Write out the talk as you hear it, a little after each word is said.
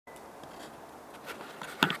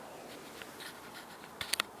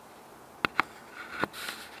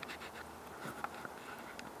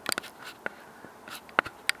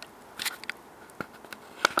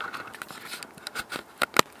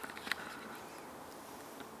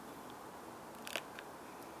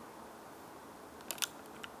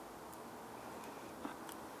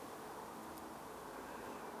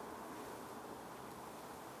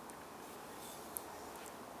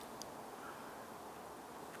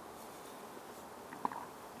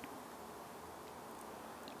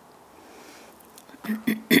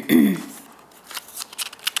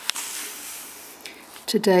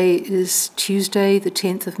Today is Tuesday, the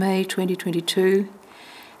 10th of May, 2022,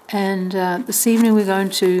 and this evening we're going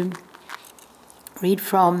to read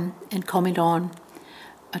from and comment on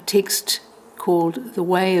a text called The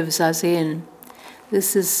Way of Zazen.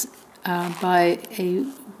 This is by a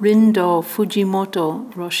Rindo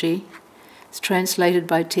Fujimoto Roshi. It's translated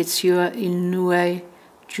by Tetsuya Inoue,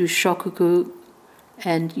 Jushoku,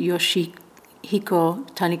 and Yoshihiko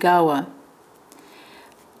Tanigawa.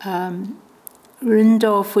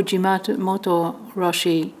 Rindo Fujimoto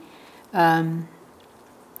Roshi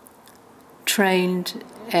trained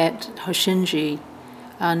at Hoshinji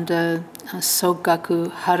under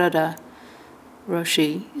Sogaku Harada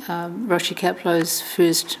Roshi, Roshi Kapleau's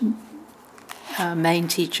first main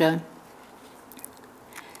teacher.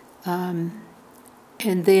 And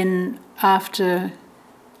then after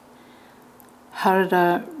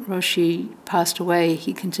Harada Roshi passed away,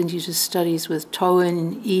 he continued his studies with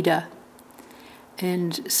Toin Ida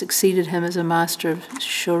and succeeded him as a master of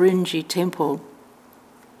Shorinji Temple.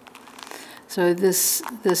 So this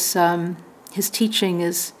his teaching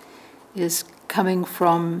is coming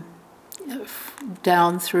from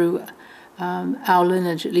down through our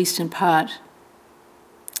lineage, at least in part.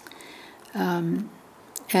 And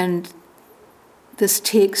this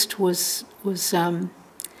text was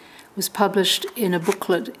published in a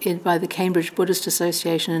booklet by the Cambridge Buddhist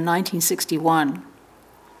Association in 1961.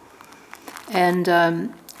 And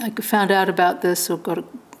I found out about this, or got a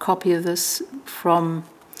copy of this, from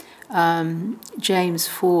James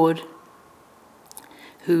Ford,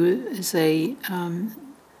 who is an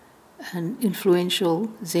influential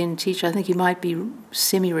Zen teacher. I think he might be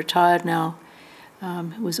semi-retired now.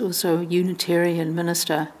 Was also a Unitarian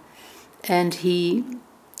minister, and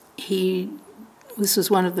this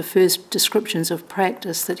was one of the first descriptions of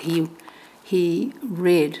practice that he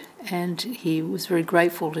read, and he was very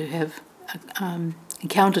grateful to have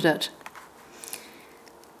encountered it.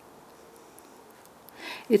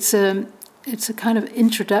 It's a kind of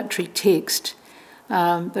introductory text,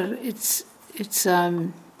 but it's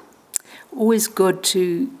always good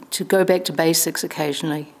to go back to basics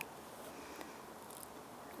occasionally,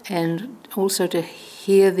 and also to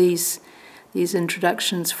hear these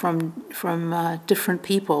introductions from different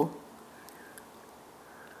people.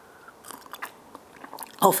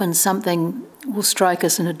 Often something will strike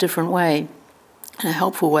us in a different way, in a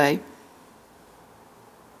helpful way.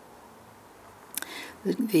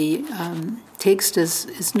 The text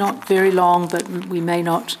is not very long, but we may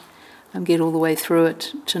not get all the way through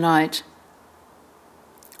it tonight.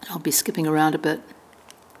 I'll be skipping around a bit.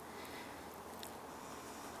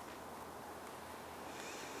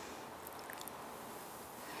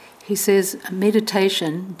 He says,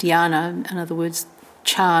 meditation, dhyana, in other words,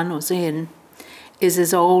 Chan or Zen, is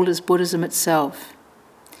as old as Buddhism itself.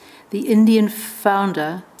 The Indian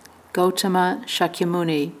founder, Gautama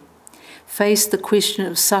Shakyamuni, faced the question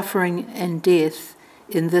of suffering and death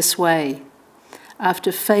in this way,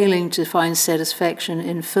 after failing to find satisfaction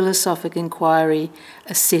in philosophic inquiry,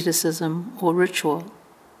 asceticism, or ritual.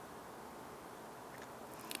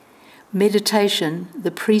 Meditation,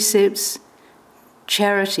 the precepts,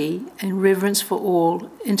 charity, and reverence for all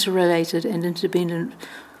interrelated and interdependent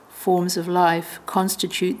forms of life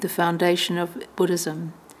constitute the foundation of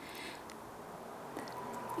Buddhism.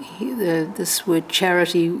 This word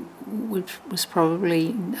charity, which was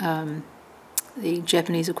probably the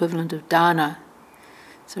Japanese equivalent of dana,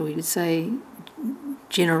 so we would say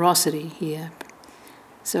generosity here.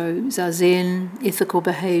 So zazen, ethical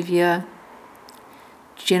behavior,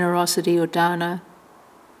 generosity or dana,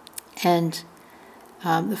 and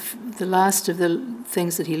the last of the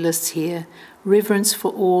things that he lists here, reverence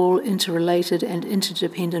for all interrelated and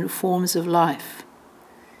interdependent forms of life.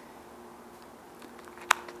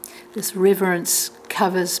 This reverence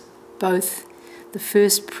covers both the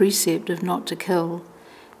first precept of not to kill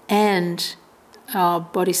and our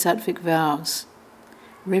bodhisattvic vows,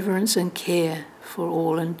 reverence and care for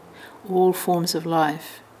all and all forms of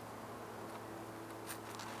life.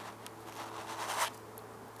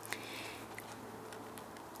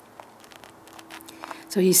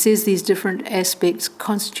 So he says these different aspects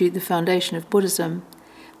constitute the foundation of Buddhism,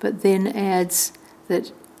 but then adds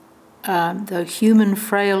that though human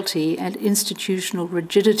frailty and institutional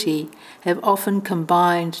rigidity have often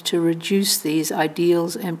combined to reduce these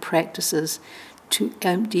ideals and practices to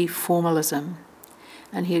empty formalism.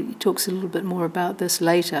 And he talks a little bit more about this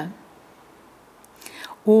later.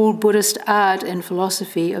 All Buddhist art and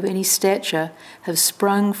philosophy of any stature have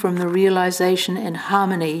sprung from the realization and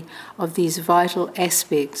harmony of these vital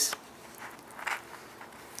aspects.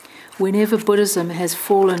 whenever Buddhism has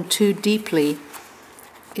fallen too deeply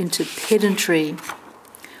into pedantry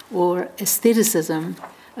or aestheticism,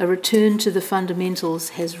 a return to the fundamentals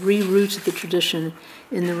has rerouted the tradition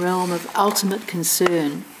in the realm of ultimate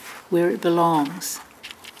concern, where it belongs.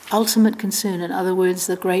 Ultimate concern, in other words,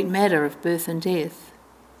 the great matter of birth and death.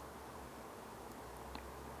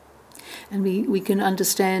 And we can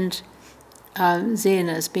understand Zen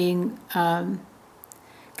as being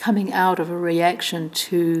coming out of a reaction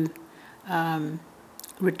to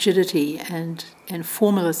rigidity and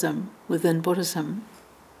formalism within Buddhism.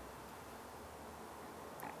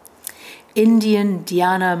 Indian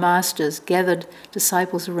dhyana masters gathered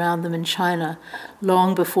disciples around them in China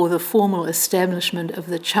long before the formal establishment of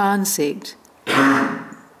the Chan sect.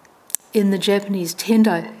 In the Japanese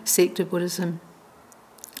Tendai sect of Buddhism,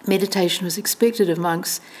 meditation was expected of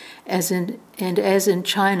monks, as in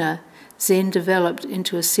China, Zen developed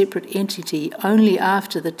into a separate entity only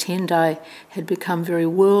after the Tendai had become very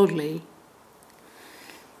worldly.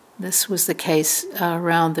 This was the case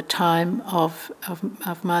around the time of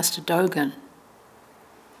Master Dogen.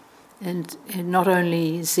 And not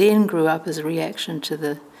only Zen grew up as a reaction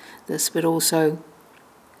to this, but also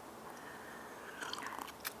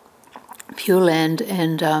Pure Land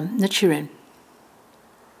and Nichiren.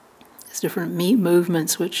 There's different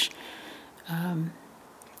movements which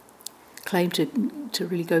claim to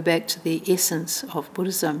really go back to the essence of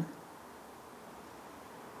Buddhism.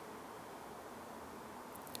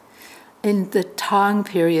 In the Tang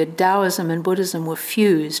period, Taoism and Buddhism were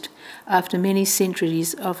fused after many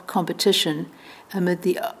centuries of competition amid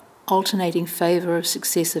the alternating favour of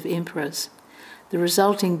successive emperors. The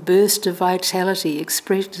resulting burst of vitality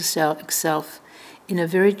expressed itself in a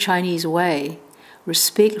very Chinese way,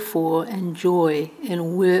 respect for and joy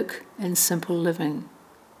in work and simple living.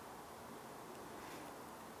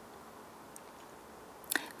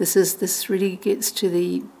 This really gets to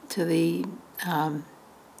the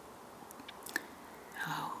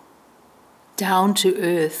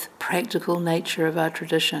down-to-earth, practical nature of our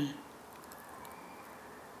tradition.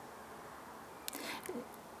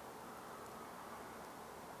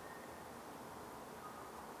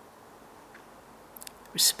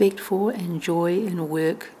 Respect for and joy in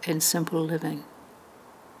work and simple living.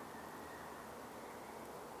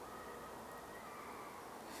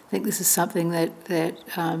 I think this is something that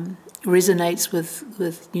resonates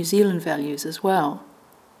with New Zealand values as well.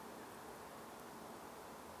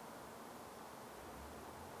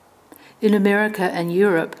 In America and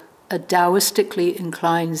Europe, a Taoistically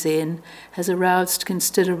inclined Zen has aroused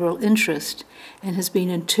considerable interest and has been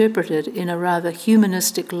interpreted in a rather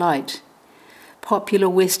humanistic light. Popular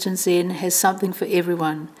Western Zen has something for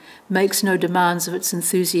everyone, makes no demands of its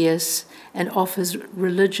enthusiasts, and offers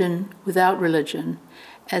religion without religion,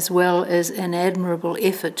 as well as an admirable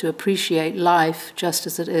effort to appreciate life just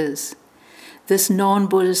as it is. This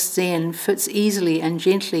non-Buddhist Zen fits easily and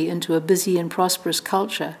gently into a busy and prosperous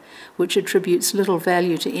culture, which attributes little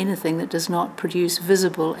value to anything that does not produce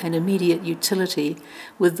visible and immediate utility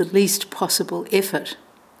with the least possible effort.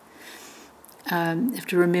 You have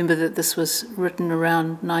to remember that this was written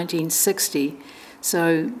around 1960,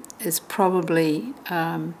 so it's probably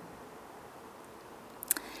a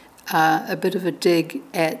bit of a dig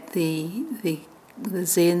at the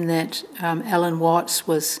Zen that Alan Watts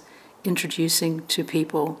was introducing to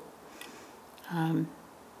people.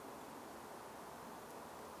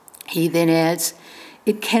 He then adds,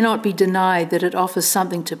 "It cannot be denied that it offers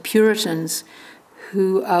something to Puritans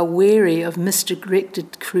who are weary of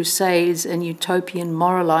misdirected crusades and utopian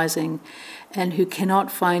moralizing, and who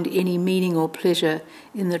cannot find any meaning or pleasure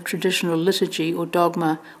in the traditional liturgy or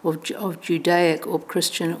dogma of Judaic or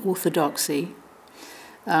Christian orthodoxy."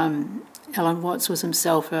 Alan Watts was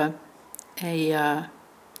himself an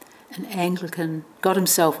Anglican, got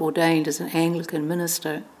himself ordained as an Anglican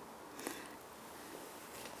minister.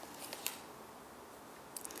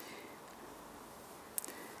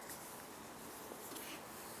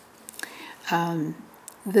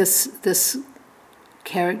 This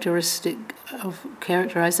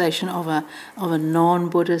characterization of a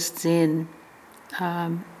non-Buddhist Zen,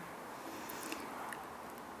 I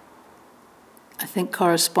think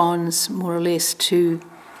corresponds more or less to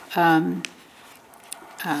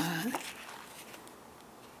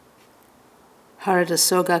Harada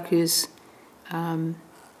Sogaku's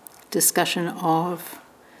discussion of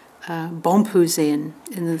Bonpu Zen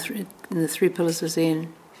in the Three Pillars of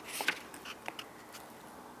Zen.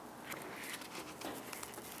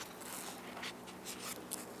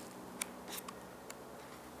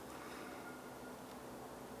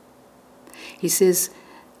 He says,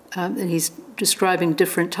 and he's describing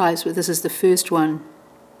different types, but this is the first one.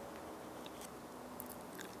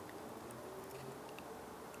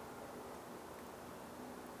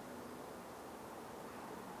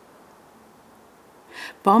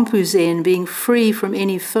 Bompu Zen, being free from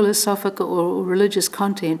any philosophical or religious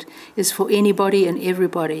content, is for anybody and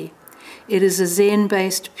everybody. It is a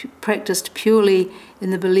Zen-based, practiced purely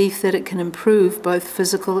in the belief that it can improve both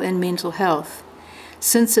physical and mental health.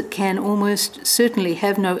 Since it can almost certainly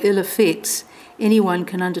have no ill effects, anyone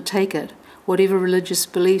can undertake it, whatever religious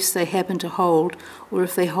beliefs they happen to hold, or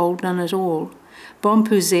if they hold none at all.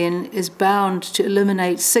 Bompu Zen is bound to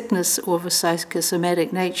eliminate sickness of a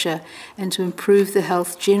psychosomatic nature and to improve the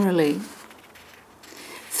health generally.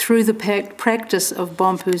 Through the practice of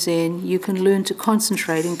Bompu Zen, you can learn to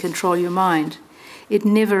concentrate and control your mind. It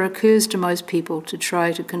never occurs to most people to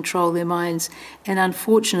try to control their minds, and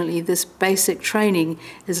unfortunately this basic training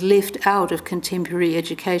is left out of contemporary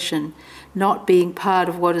education, not being part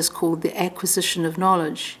of what is called the acquisition of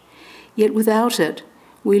knowledge. Yet without it,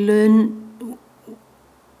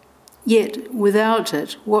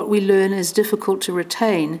 what we learn is difficult to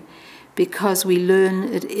retain because we learn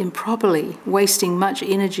it improperly, wasting much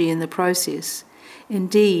energy in the process.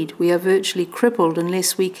 Indeed, we are virtually crippled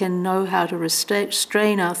unless we can know how to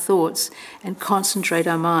restrain our thoughts and concentrate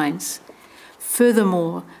our minds.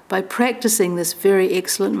 Furthermore, by practicing this very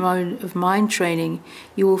excellent mode of mind training,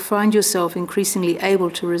 you will find yourself increasingly able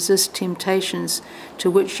to resist temptations to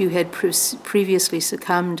which you had previously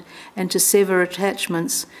succumbed and to sever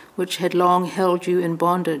attachments which had long held you in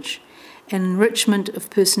bondage. An enrichment of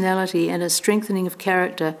personality and a strengthening of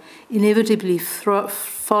character inevitably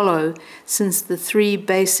follow, since the three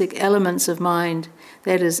basic elements of mind,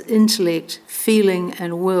 that is, intellect, feeling,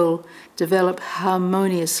 and will, develop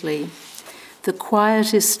harmoniously. The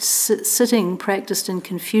quietist sitting practiced in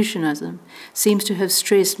Confucianism seems to have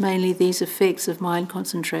stressed mainly these effects of mind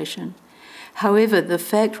concentration. However, the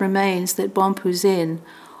fact remains that Bompu Zen,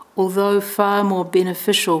 although far more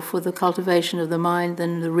beneficial for the cultivation of the mind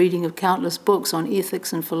than the reading of countless books on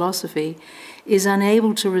ethics and philosophy, is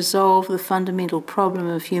unable to resolve the fundamental problem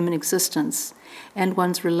of human existence and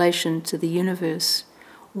one's relation to the universe.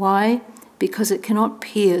 Why? Because it cannot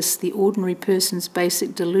pierce the ordinary person's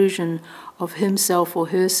basic delusion of himself or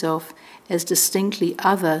herself as distinctly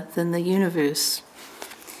other than the universe.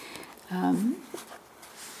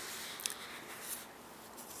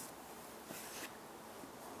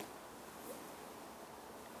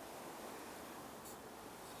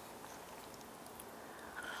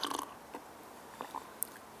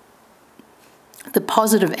 The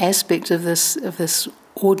positive aspect of this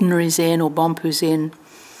ordinary Zen or Bompu Zen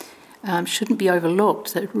shouldn't be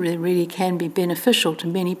overlooked. That really can be beneficial to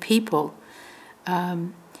many people.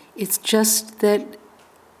 It's just that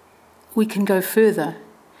we can go further.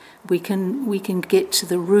 We can get to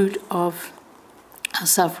the root of our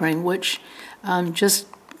suffering, which just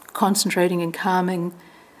concentrating and calming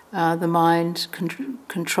the mind,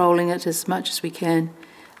 controlling it as much as we can,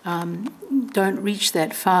 don't reach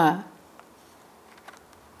that far.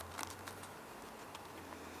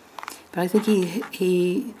 But I think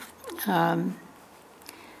he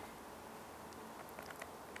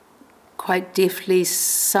quite deftly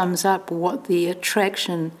sums up what the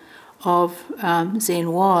attraction of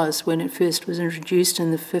Zen was when it first was introduced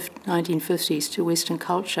in the 1950s to Western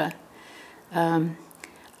culture.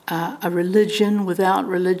 A religion without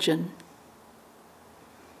religion.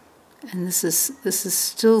 And this is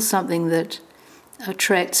still something that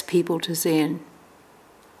attracts people to Zen.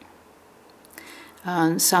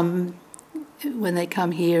 Some, when they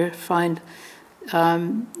come here, find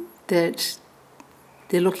that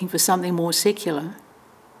they're looking for something more secular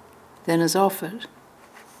than is offered.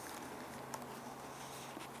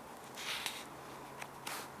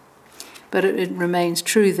 But it remains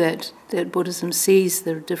true that Buddhism sees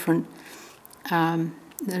the different,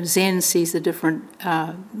 Zen sees the different,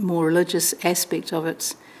 more religious aspect of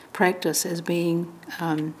its practice as being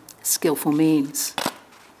skillful means.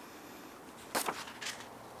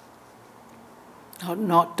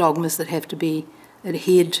 Not dogmas that have to be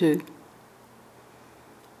adhered to.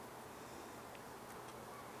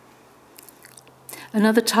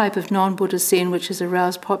 Another type of non-Buddhist Zen which has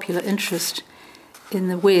aroused popular interest in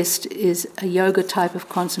the West is a yoga type of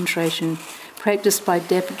concentration practiced by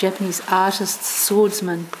Japanese artists,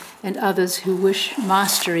 swordsmen, and others who wish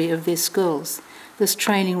mastery of their skills. This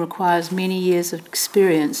training requires many years of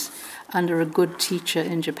experience under a good teacher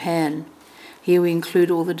in Japan. Here we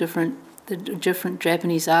include all the different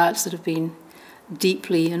Japanese arts that have been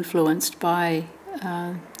deeply influenced by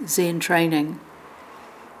Zen training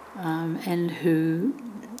and who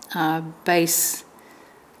base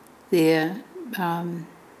their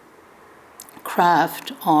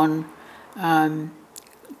craft on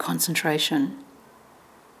concentration.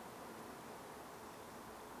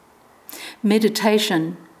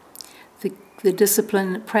 the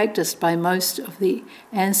discipline practiced by most of the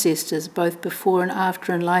ancestors, both before and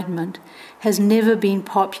after Enlightenment, has never been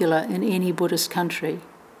popular in any Buddhist country.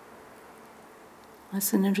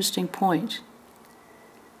 That's an interesting point.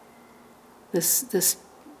 This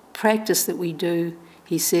practice that we do,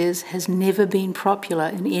 he says, has never been popular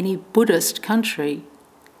in any Buddhist country.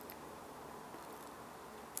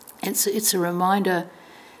 It's a reminder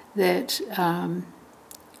that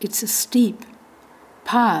it's a steep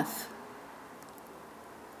path.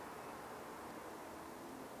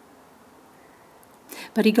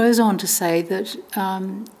 But he goes on to say that,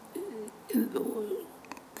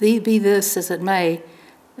 be this as it may,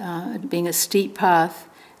 being a steep path,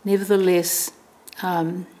 nevertheless,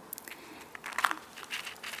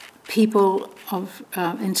 people of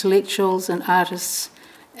intellectuals and artists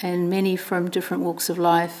and many from different walks of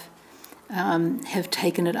life have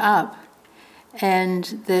taken it up,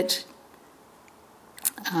 and that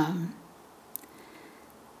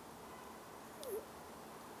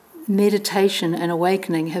meditation and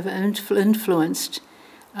awakening have influenced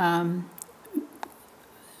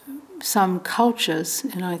some cultures,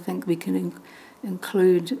 and I think we can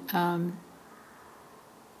include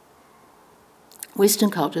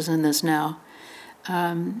Western cultures in this now,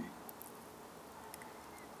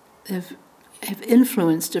 have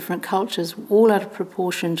influenced different cultures, all out of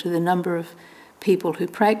proportion to the number of people who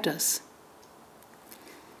practice.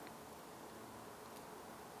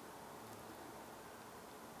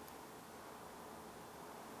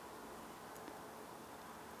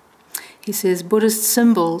 He says, Buddhist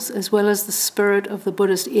symbols, as well as the spirit of the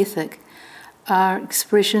Buddhist ethic, are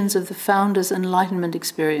expressions of the founder's enlightenment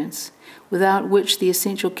experience, without which the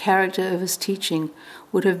essential character of his teaching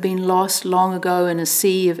would have been lost long ago in a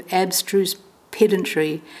sea of abstruse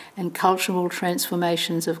pedantry and cultural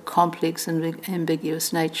transformations of complex and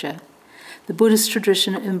ambiguous nature. The Buddhist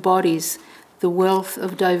tradition embodies the wealth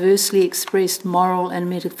of diversely expressed moral and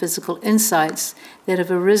metaphysical insights that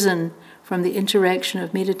have arisen from the interaction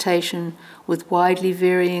of meditation with widely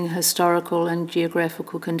varying historical and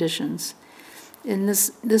geographical conditions. And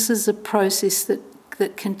this is a process that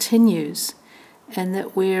continues and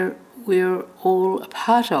that we're all a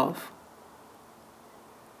part of.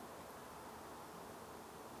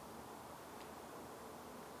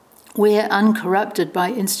 Where uncorrupted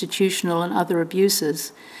by institutional and other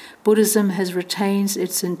abuses, Buddhism has retained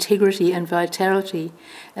its integrity and vitality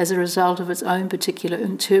as a result of its own particular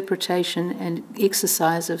interpretation and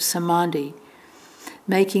exercise of samadhi,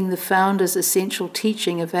 making the founder's essential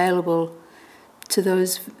teaching available to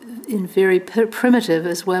those in very primitive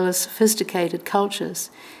as well as sophisticated cultures,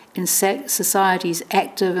 in societies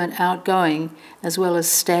active and outgoing as well as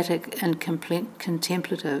static and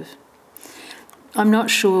contemplative. I'm not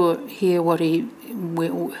sure here to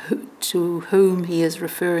whom he is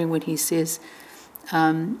referring when he says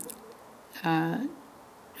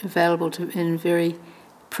available to in very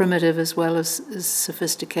primitive as well as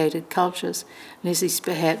sophisticated cultures, unless he's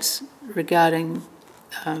perhaps regarding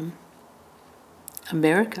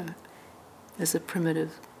America as a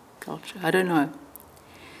primitive culture. I don't know.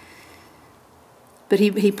 But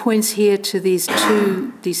he points here to these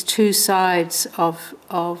two sides of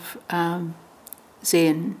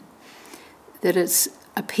Zen, that it's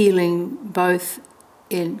appealing both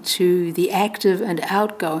into the active and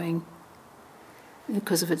outgoing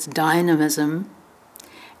because of its dynamism,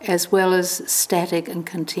 as well as static and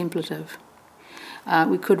contemplative.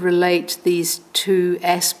 We could relate these two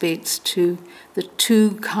aspects to the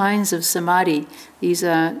two kinds of samadhi. These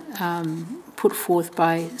are put forth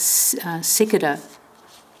by Sekida,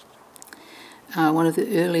 one of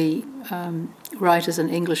the early writers in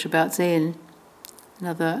English about Zen,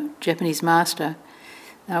 another Japanese master,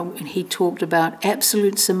 and he talked about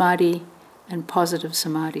absolute samadhi and positive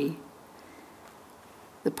samadhi.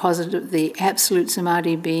 The absolute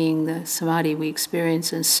samadhi being the samadhi we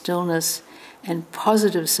experience in stillness, and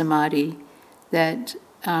positive samadhi that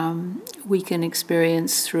we can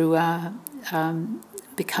experience through our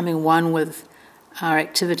becoming one with our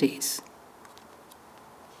activities.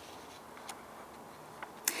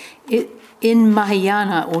 In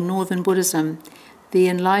Mahayana or Northern Buddhism, the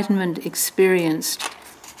enlightenment experienced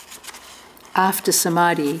after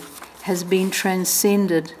samadhi has been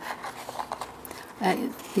transcended.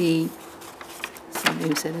 The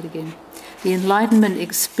enlightenment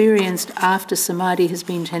experienced after samadhi has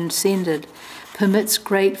been transcended permits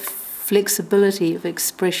great flexibility of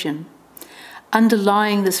expression.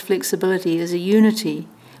 Underlying this flexibility is a unity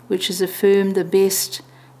which is affirmed the best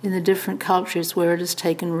in the different cultures where it has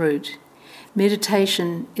taken root.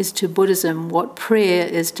 Meditation is to Buddhism what prayer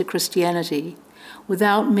is to Christianity,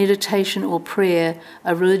 Without meditation or prayer,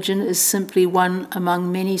 a religion is simply one among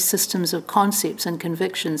many systems of concepts and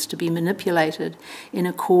convictions to be manipulated in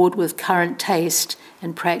accord with current taste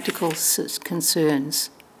and practical concerns.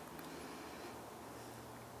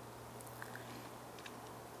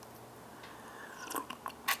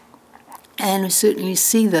 And we certainly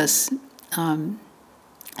see this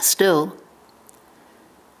still,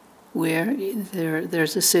 where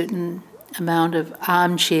there's a certain amount of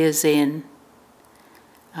armchair Zen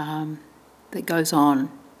that goes on.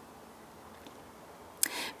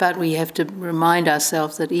 But we have to remind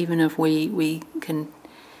ourselves that even if we can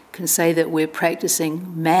say that we're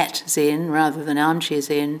practicing mat Zen rather than armchair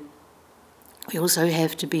Zen, we also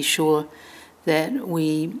have to be sure that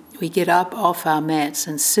we get up off our mats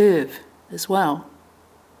and serve as well.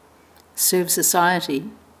 Serve society,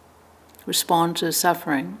 respond to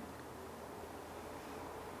suffering.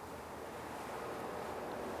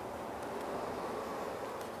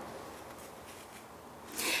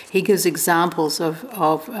 He gives examples of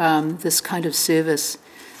this kind of service.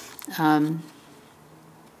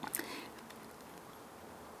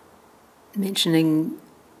 Mentioning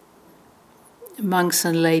monks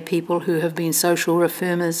and lay people who have been social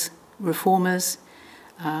reformers,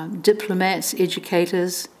 diplomats,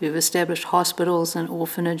 educators who've established hospitals and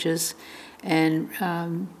orphanages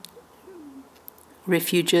and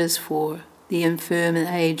refuges for the infirm and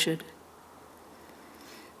aged.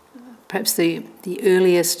 Perhaps the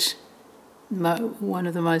earliest, one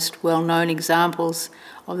of the most well-known examples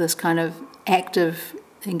of this kind of active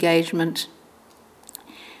engagement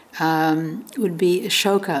would be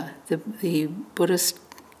Ashoka, the Buddhist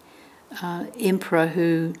emperor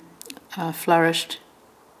who flourished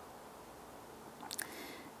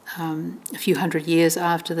a few hundred years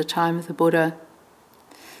after the time of the Buddha,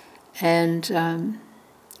 and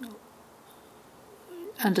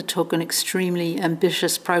undertook an extremely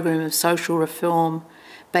ambitious program of social reform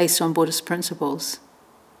based on Buddhist principles.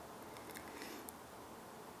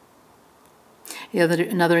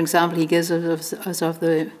 Another example he gives is of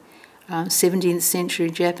the 17th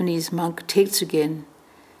century Japanese monk Tetsugen,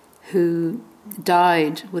 who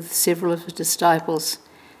died with several of his disciples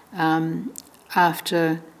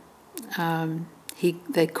after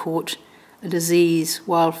they caught a disease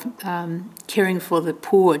while caring for the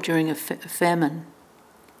poor during a famine.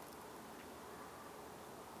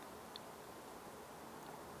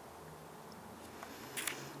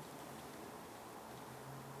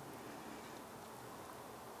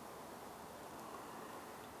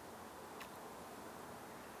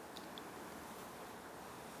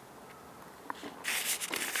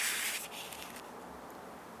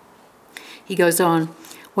 He goes on,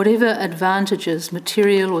 whatever advantages,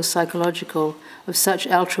 material or psychological, of such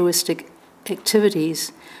altruistic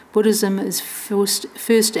activities, Buddhism is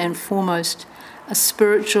first and foremost a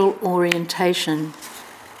spiritual orientation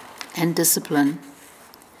and discipline.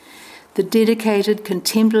 The dedicated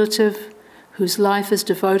contemplative, whose life is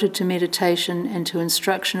devoted to meditation and to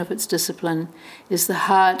instruction of its discipline, is the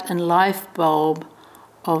heart and life bulb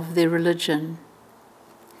of their religion.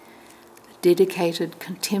 The dedicated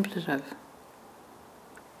contemplative.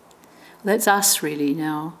 That's us really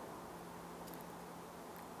now.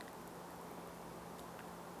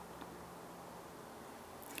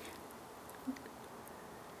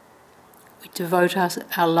 We devote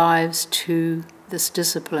our lives to this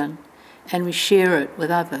discipline and we share it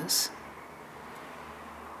with others.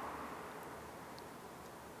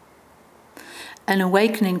 An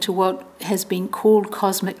awakening to what has been called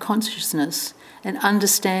cosmic consciousness, an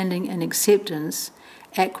understanding and acceptance.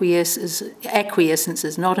 Acquiescence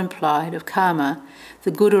is not implied of karma,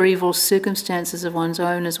 the good or evil circumstances of one's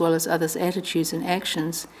own as well as others' attitudes and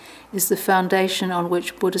actions, is the foundation on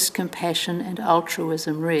which Buddhist compassion and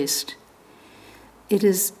altruism rest. It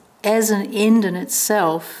is, as an end in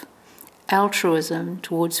itself, altruism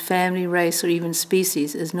towards family, race, or even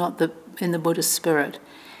species is not in the Buddhist spirit,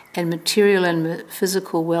 and material and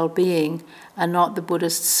physical well-being are not the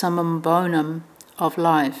Buddhist summum bonum of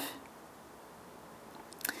life.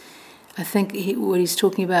 I think what he's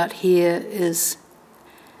talking about here is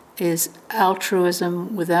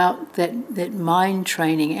altruism without that mind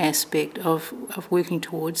training aspect of working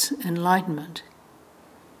towards enlightenment.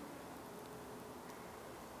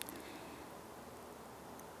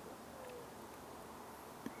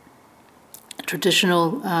 A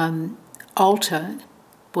traditional altar,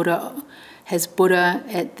 Buddha has Buddha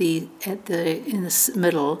in the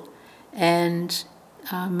middle, and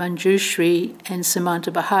Manjushri and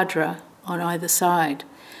Samantabhadra on either side.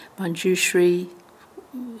 Manjushri,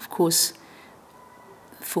 of course,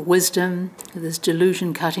 for wisdom, with his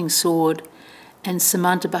delusion-cutting sword, and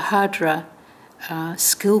Samantabhadra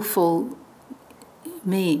skillful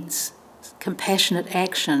means, compassionate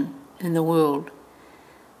action in the world.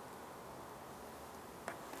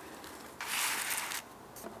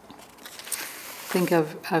 I think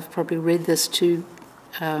I've probably read this to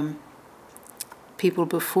people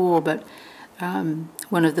before, but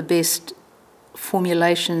one of the best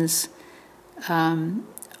formulations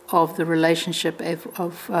of the relationship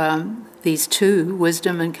of these two,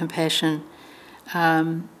 wisdom and compassion,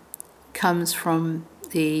 comes from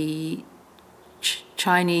the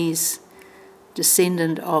Chinese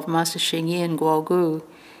descendant of Master Sheng Yen, Guogu.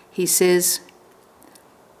 He says,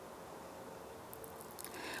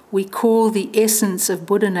 "We call the essence of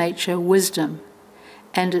Buddha nature wisdom,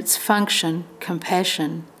 and its function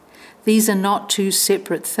compassion. These are not two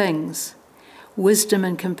separate things. Wisdom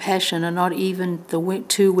and compassion are not even the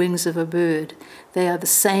two wings of a bird. They are the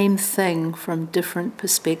same thing from different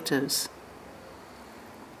perspectives."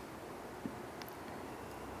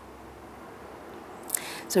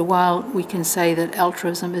 So while we can say that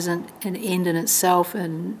altruism isn't an end in itself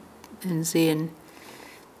in Zen,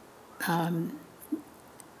 a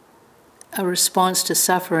response to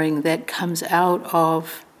suffering that comes out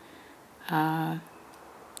of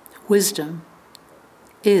wisdom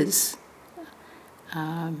is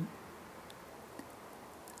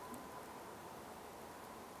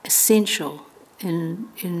essential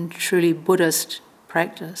in truly Buddhist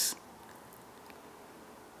practice.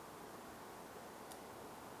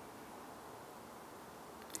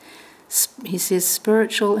 He says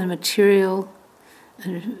material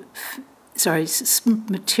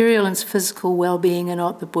and physical well-being are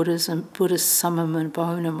not the Buddhist summum and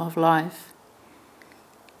bonum of life.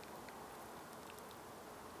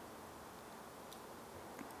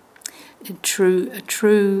 A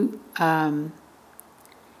true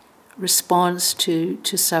response to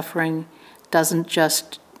suffering doesn't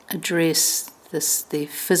just address the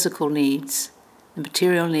physical needs, the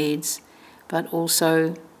material needs, but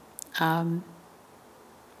also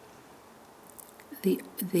the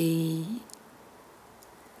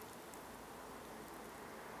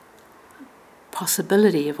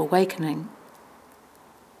possibility of awakening.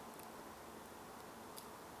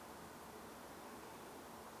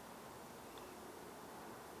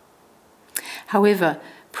 However,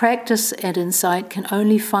 practice and insight can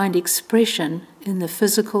only find expression in the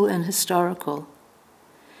physical and historical.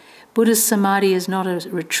 Buddhist samadhi is not a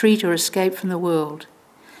retreat or escape from the world.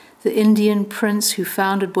 The Indian prince who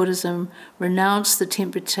founded Buddhism renounced the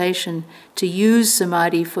temptation to use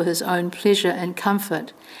samadhi for his own pleasure and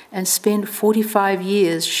comfort and spent 45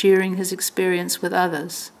 years sharing his experience with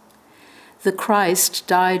others. The Christ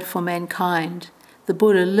died for mankind. The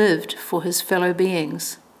Buddha lived for his fellow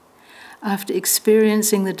beings. After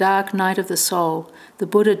experiencing the dark night of the soul, the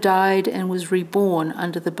Buddha died and was reborn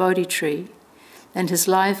under the Bodhi tree, and his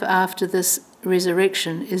life after this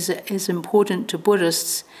resurrection is as important to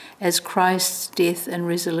Buddhists as Christ's death and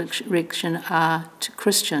resurrection are to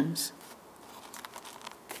Christians.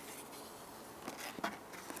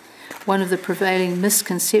 One of the prevailing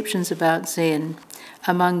misconceptions about Zen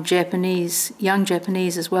among young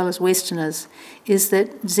Japanese as well as Westerners, is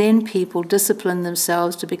that Zen people discipline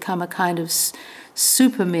themselves to become a kind of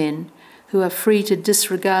supermen who are free to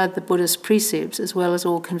disregard the Buddhist precepts as well as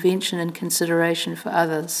all convention and consideration for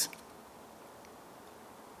others.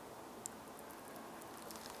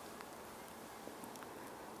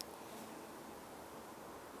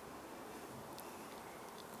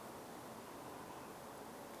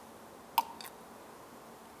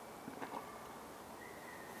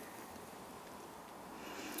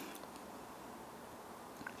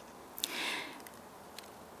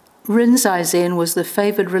 Rinzai Zen was the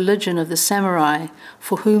favoured religion of the samurai,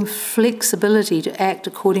 for whom flexibility to act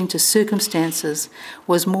according to circumstances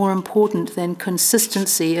was more important than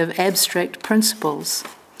consistency of abstract principles.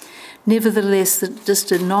 Nevertheless, this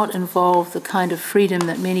did not involve the kind of freedom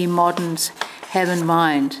that many moderns have in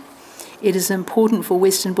mind. It is important for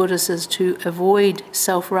Western Buddhists to avoid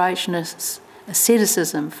self-righteousness,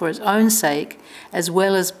 asceticism for its own sake, as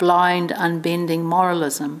well as blind, unbending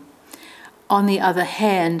moralism. On the other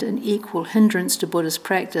hand, an equal hindrance to Buddhist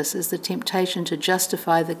practice is the temptation to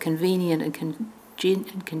justify the convenient and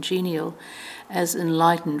congenial as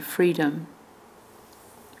enlightened freedom.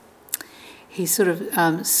 He's sort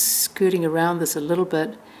of skirting around this a little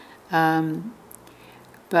bit,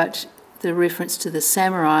 but the reference to the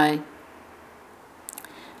samurai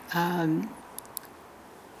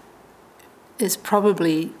is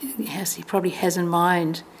probably he probably has in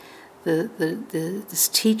mind this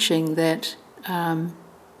teaching that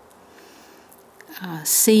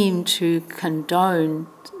seemed to condone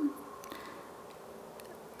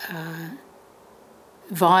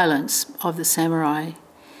violence of the samurai.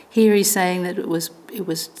 Here he's saying that it was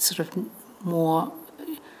sort of more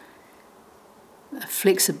a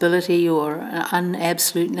flexibility or an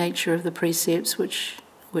unabsolute nature of the precepts, which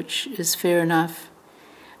is fair enough.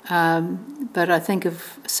 But I think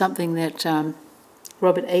of something that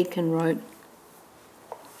Robert Aitken wrote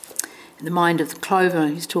in The Mind of the Clover.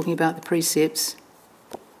 He's talking about the precepts.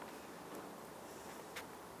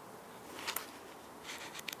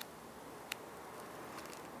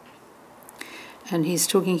 And he's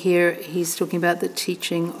talking about the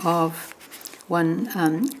teaching of one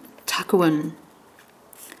Takuan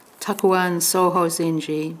Soho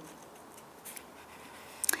Zenji.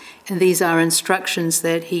 And these are instructions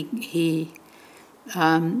that he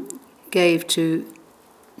gave to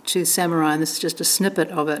samurai, and this is just a snippet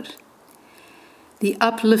of it. The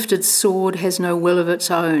uplifted sword has no will of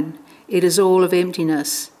its own. It is all of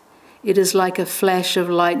emptiness. It is like a flash of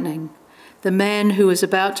lightning. The man who is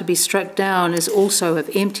about to be struck down is also of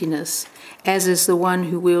emptiness, as is the one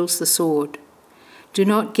who wields the sword. Do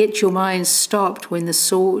not get your mind stopped with the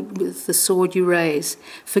sword you raise.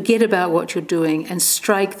 Forget about what you're doing and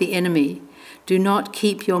strike the enemy. Do not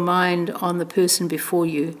keep your mind on the person before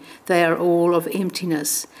you. They are all of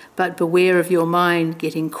emptiness, but beware of your mind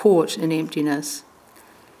getting caught in emptiness.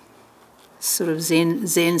 Sort of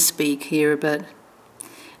Zen speak here a bit.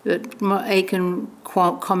 But Aiken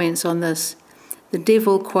comments on this. The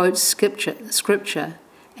devil quotes scripture,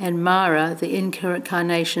 and Mara, the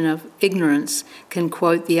incarnation of ignorance, can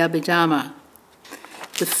quote the Abhidhamma.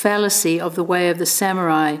 The fallacy of the way of the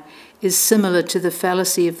samurai is similar to the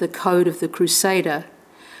fallacy of the code of the crusader.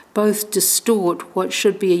 Both distort what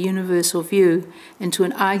should be a universal view into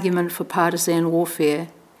an argument for partisan warfare.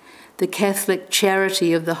 The Catholic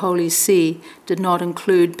charity of the Holy See did not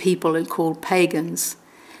include people it called pagans.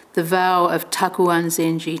 The vow of Takuan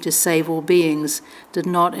Zenji to save all beings did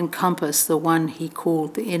not encompass the one he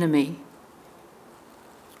called the enemy.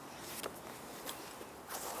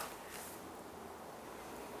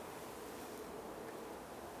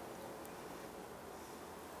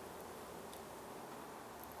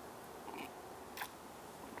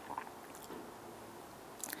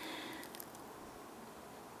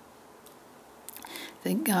 I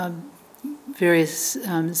think various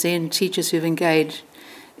Zen teachers who've engaged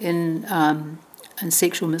in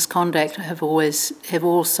sexual misconduct have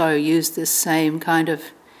also used this same kind of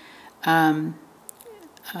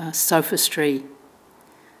sophistry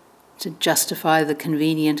to justify the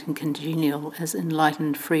convenient and congenial as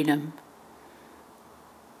enlightened freedom.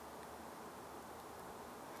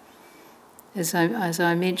 As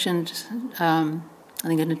I mentioned, I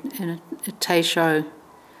think in a Teisho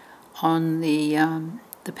on the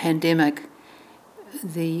pandemic,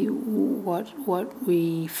 what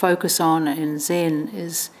we focus on in Zen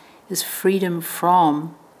is freedom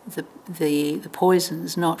from the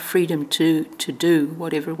poisons, not freedom to do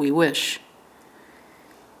whatever we wish.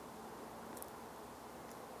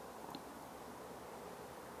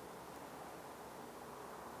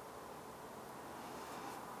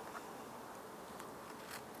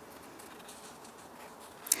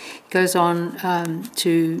 Goes on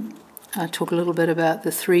to talk a little bit about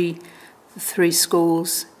the three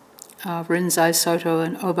schools, Rinzai, Soto,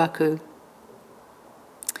 and Obaku,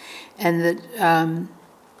 and that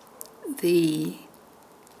the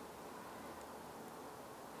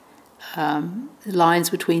lines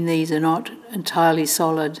between these are not entirely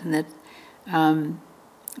solid, and that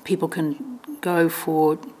people can go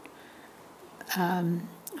for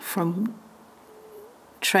from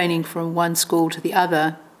training from one school to the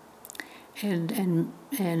other, and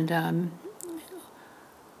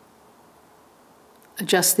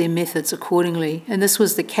adjust their methods accordingly. And this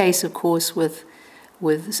was the case, of course, with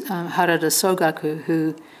Harada Sogaku,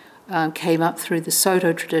 who came up through the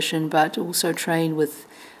Soto tradition, but also trained with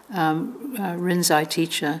Rinzai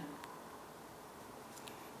teacher.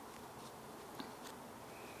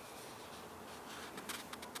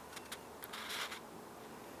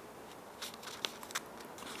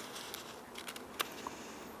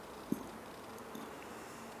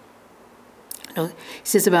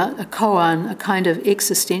 He says about a koan, a kind of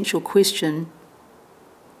existential question,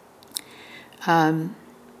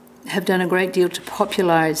 have done a great deal to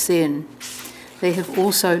popularize Zen. They have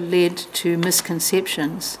also led to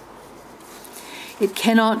misconceptions. It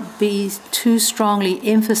cannot be too strongly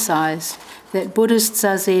emphasized that Buddhist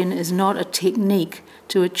Zazen is not a technique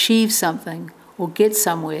to achieve something or get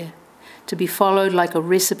somewhere, to be followed like a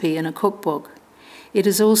recipe in a cookbook. It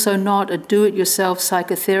is also not a do-it-yourself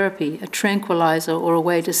psychotherapy, a tranquilizer, or a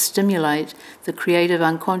way to stimulate the creative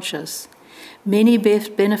unconscious. Many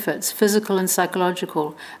benefits, physical and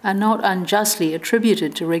psychological, are not unjustly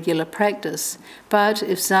attributed to regular practice, but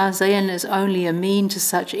if Zazen is only a mean to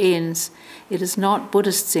such ends, it is not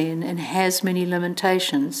Buddhist Zen and has many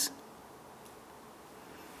limitations.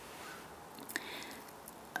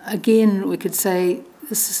 Again, we could say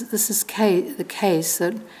this is the case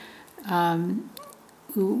that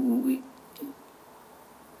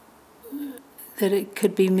that it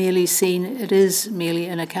could be merely seen, it is merely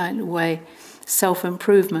in a kind of way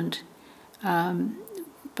self-improvement,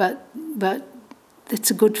 but it's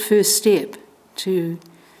a good first step to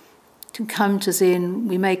come to Zen.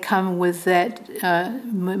 We may come with that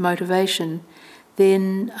motivation,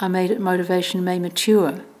 then our motivation may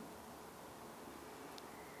mature.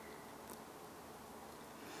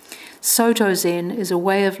 Soto Zen is a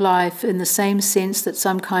way of life in the same sense that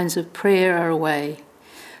some kinds of prayer are a way.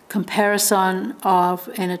 Comparison of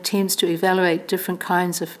and attempts to evaluate different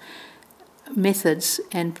kinds of methods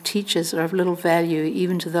and teachers are of little value,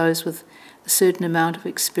 even to those with a certain amount of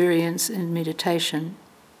experience in meditation.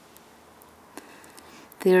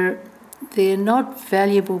 They're not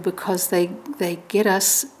valuable because they get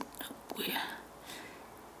us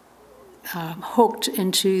hooked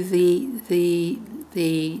into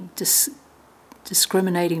the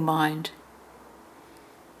discriminating mind.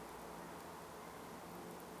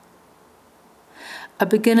 A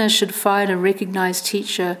beginner should find a recognized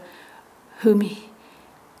teacher whom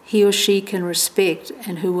he or she can respect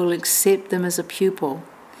and who will accept them as a pupil.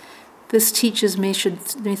 This teacher's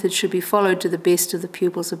method should be followed to the best of the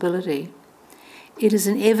pupil's ability. It is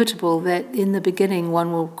inevitable that in the beginning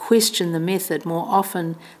one will question the method more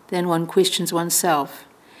often than one questions oneself.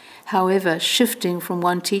 However, shifting from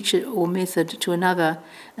one teacher or method to another,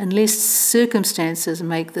 unless circumstances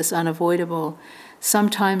make this unavoidable,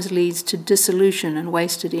 sometimes leads to disillusion and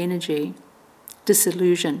wasted energy.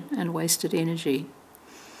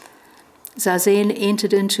 Zazen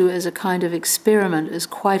entered into as a kind of experiment is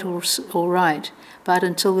quite all right, but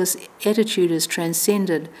until this attitude is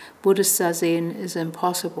transcended, Buddhist Zazen is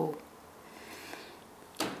impossible.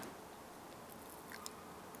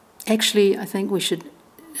 Actually, I think we should,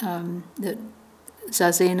 that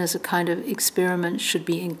Zazen as a kind of experiment should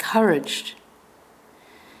be encouraged.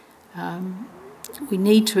 We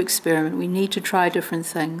need to experiment, we need to try different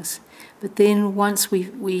things. But then once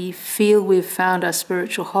we feel we've found our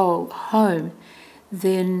spiritual home,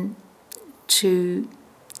 then to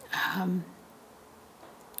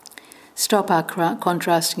stop our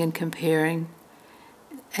contrasting and comparing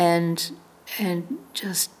and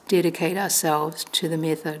just dedicate ourselves to the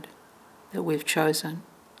method that we've chosen.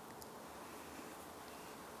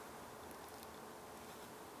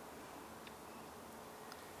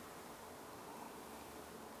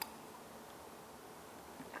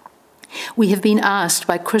 We have been asked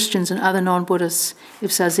by Christians and other non-Buddhists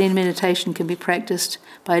if Zazen meditation can be practiced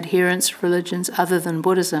by adherents of religions other than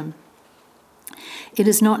Buddhism. It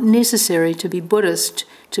is not necessary to be Buddhist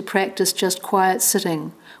to practice just quiet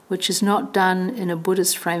sitting, which is not done in a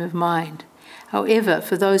Buddhist frame of mind. However,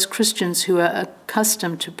 for those Christians who are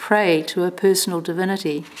accustomed to pray to a personal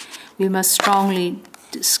divinity, we must strongly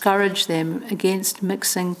discourage them against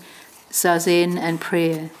mixing Zazen and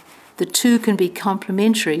prayer. The two can be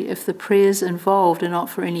complementary if the prayers involved are not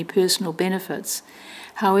for any personal benefits.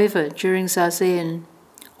 However, during Zazen,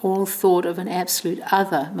 all thought of an absolute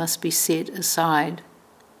other must be set aside.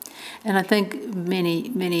 And I think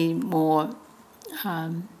many more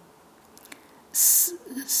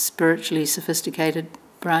spiritually sophisticated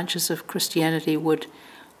branches of Christianity would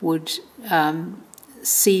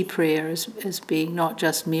see prayer as being not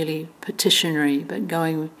just merely petitionary, but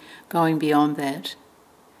going beyond that.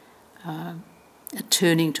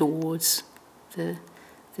 Turning towards the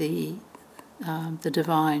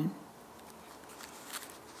divine.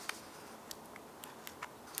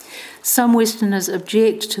 Some Westerners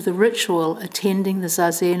object to the ritual attending the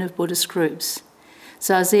Zazen of Buddhist groups.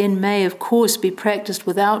 Zazen may, of course, be practiced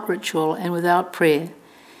without ritual and without prayer.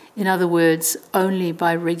 In other words, only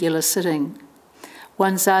by regular sitting.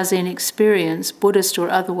 One's Zazen experience, Buddhist or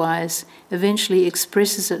otherwise, eventually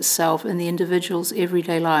expresses itself in the individual's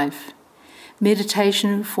everyday life.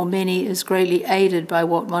 Meditation for many is greatly aided by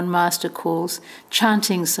what one master calls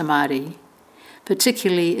chanting samadhi,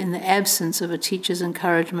 particularly in the absence of a teacher's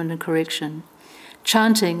encouragement and correction.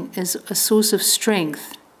 Chanting is a source of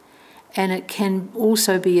strength, and it can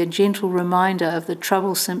also be a gentle reminder of the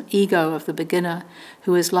troublesome ego of the beginner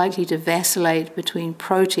who is likely to vacillate between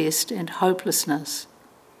protest and hopelessness.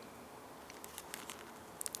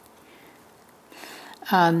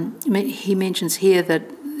 He mentions here that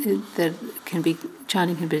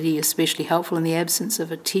chanting can be especially helpful in the absence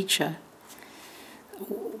of a teacher.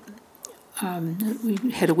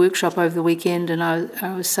 we had a workshop over the weekend, and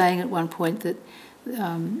I was saying at one point that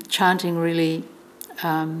chanting really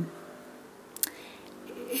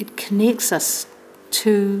it connects us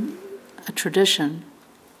to a tradition,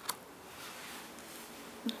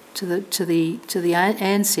 to the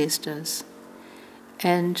ancestors,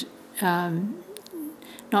 and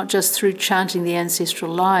not just through chanting the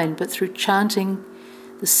ancestral line, but through chanting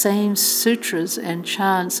the same sutras and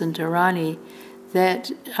chants and dharani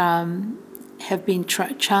that have been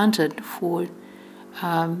chanted for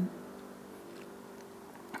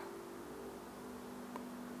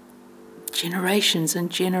generations and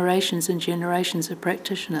generations and generations of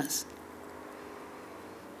practitioners.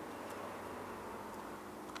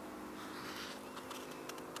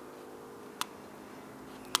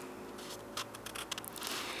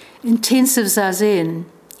 Intensive zazen,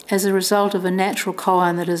 as a result of a natural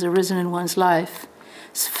koan that has arisen in one's life,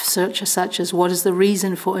 such as what is the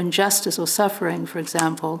reason for injustice or suffering, for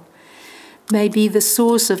example, may be the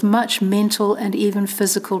source of much mental and even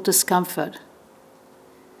physical discomfort.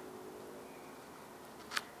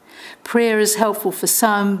 Prayer is helpful for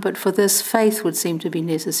some, but for this, faith would seem to be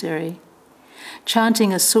necessary.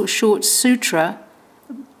 Chanting a short sutra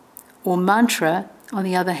or mantra, on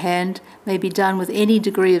the other hand, may be done with any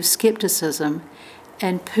degree of skepticism,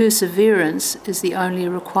 and perseverance is the only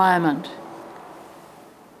requirement.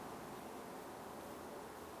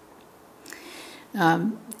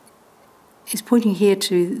 He's pointing here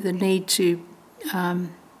to the need to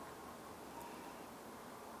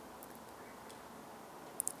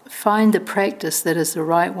find the practice that is the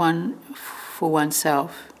right one for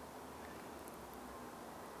oneself.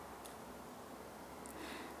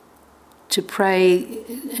 To pray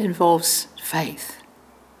involves faith.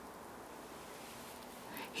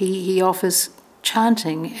 He offers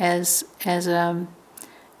chanting as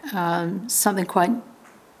something quite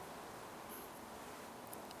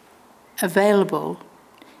available,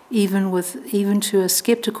 even to a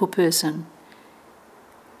skeptical person.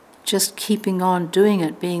 Just keeping on doing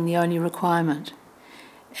it being the only requirement,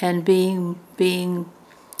 and being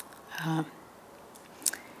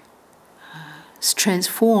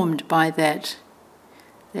transformed by that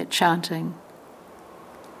chanting.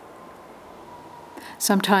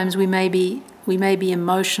 Sometimes we may be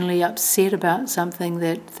emotionally upset about something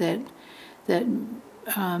that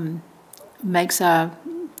makes our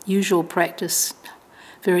usual practice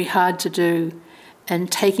very hard to do,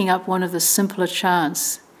 and taking up one of the simpler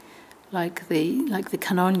chants, like the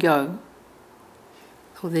Kanongyo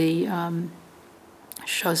or the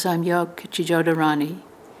Shosamyo Kichijodharani,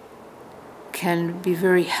 can be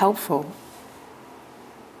very helpful.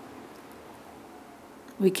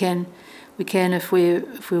 We can, if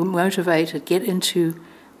we're motivated, get into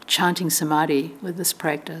chanting samadhi with this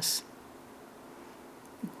practice.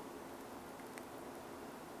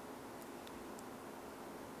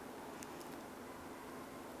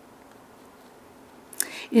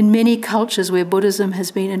 In many cultures where Buddhism has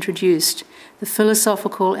been introduced, the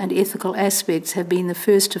philosophical and ethical aspects have been the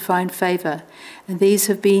first to find favour, and these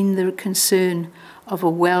have been the concern of a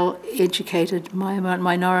well-educated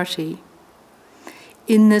minority.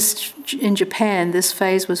 In Japan, this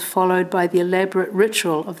phase was followed by the elaborate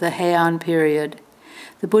ritual of the Heian period.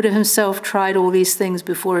 The Buddha himself tried all these things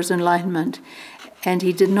before his enlightenment, and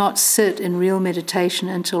he did not sit in real meditation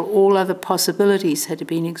until all other possibilities had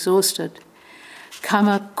been exhausted.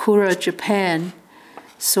 Kamakura, Japan,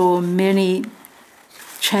 saw many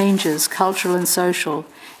changes, cultural and social,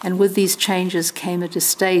 and with these changes came a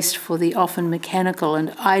distaste for the often mechanical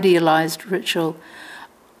and idealized ritual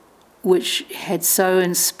which had so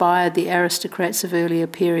inspired the aristocrats of earlier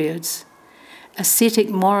periods. Ascetic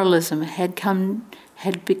moralism had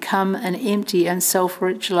become an empty and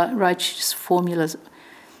self-righteous formalism.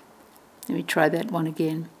 Let me try that one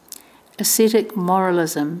again. Ascetic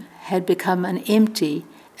moralism had become an empty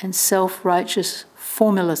and self-righteous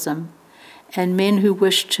formalism, and men who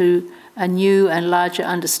wished to a new and larger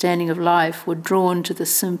understanding of life were drawn to the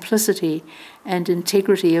simplicity and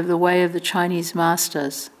integrity of the way of the Chinese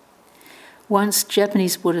masters. Once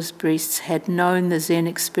Japanese Buddhist priests had known the Zen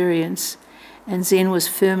experience, and Zen was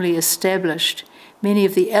firmly established, many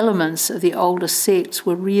of the elements of the older sects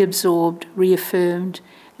were reabsorbed, reaffirmed,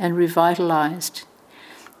 and revitalized.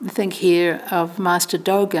 I think here of Master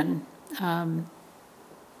Dogen. If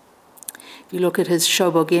you look at his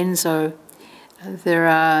Shobogenzo, there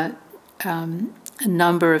are a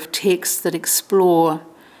number of texts that explore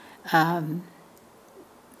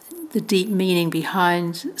the deep meaning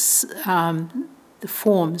behind the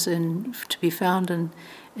forms to be found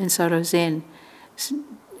in Soto Zen.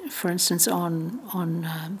 for instance,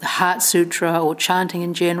 on the Heart Sutra or chanting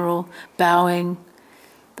in general, bowing,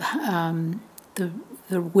 the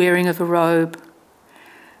wearing of a robe,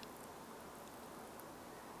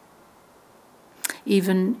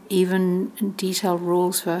 even detailed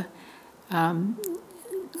rules for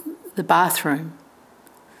the bathroom.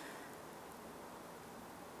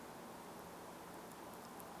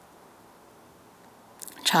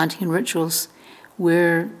 Chanting and rituals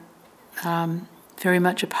were very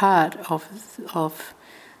much a part of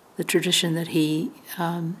the tradition that he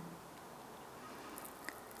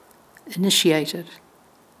initiated.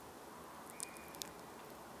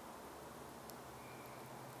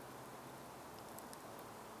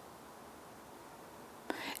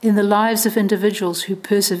 In the lives of individuals who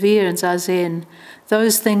persevere in Zazen,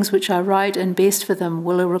 those things which are right and best for them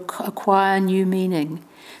will acquire new meaning.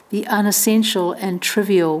 The unessential and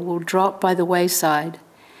trivial will drop by the wayside.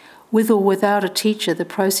 With or without a teacher, the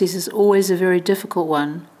process is always a very difficult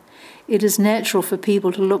one. It is natural for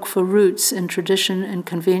people to look for roots in tradition and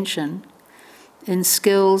convention, in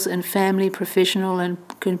skills in family, professional, and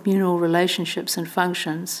communal relationships and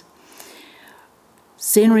functions.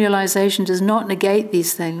 Zen realization does not negate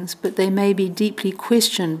these things, but they may be deeply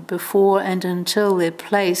questioned before and until their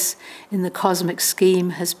place in the cosmic scheme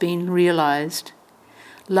has been realized.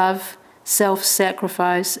 Love,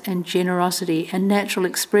 self-sacrifice, and generosity are natural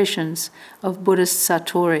expressions of Buddhist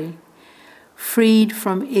satori. Freed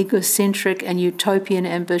from egocentric and utopian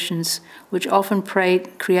ambitions, which often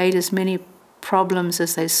create as many problems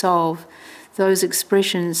as they solve, those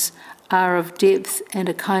expressions are of depth and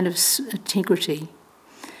a kind of integrity.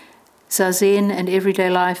 Zazen and everyday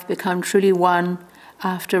life become truly one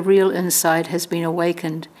after real insight has been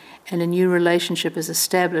awakened and a new relationship is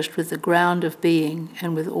established with the ground of being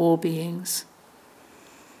and with all beings.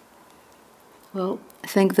 Well, I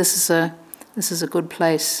think this is a good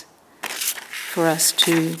place for us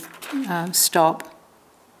to stop.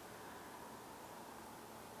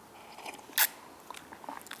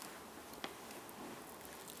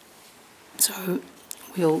 So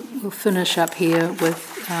we'll finish up here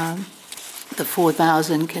with the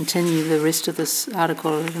 4,000, continue the rest of this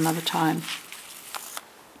article at another time.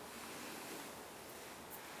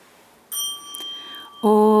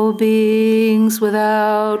 All beings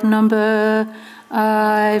without number,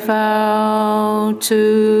 I vow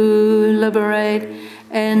to liberate.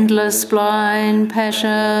 Endless blind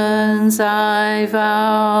passions, I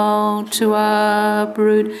vow to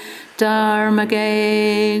uproot. Dharma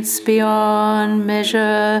gates beyond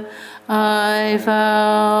measure, I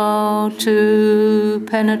vow to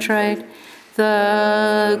penetrate.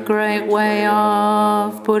 The great way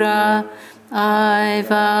of Buddha, I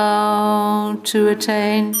vow to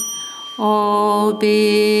attain. All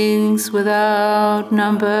beings without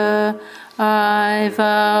number, I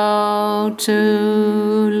vow to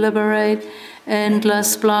liberate.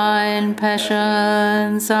 Endless blind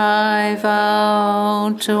passions, I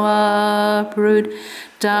vow to uproot.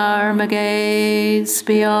 Dharma gates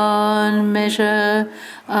beyond measure,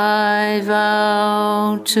 I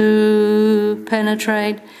vow to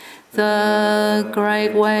penetrate. The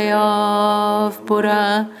great way of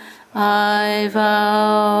Buddha, I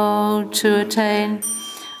vow to attain.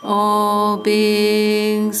 All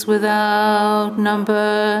beings without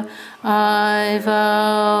number, I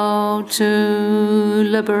vow to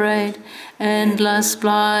liberate. Endless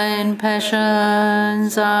blind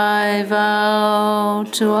passions, I vow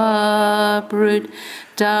to uproot.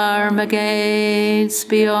 Dharma gates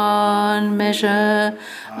beyond measure,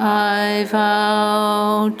 I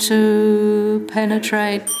vow to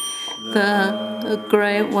penetrate. The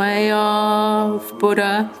great way of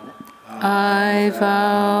Buddha, I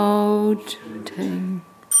vow to attain.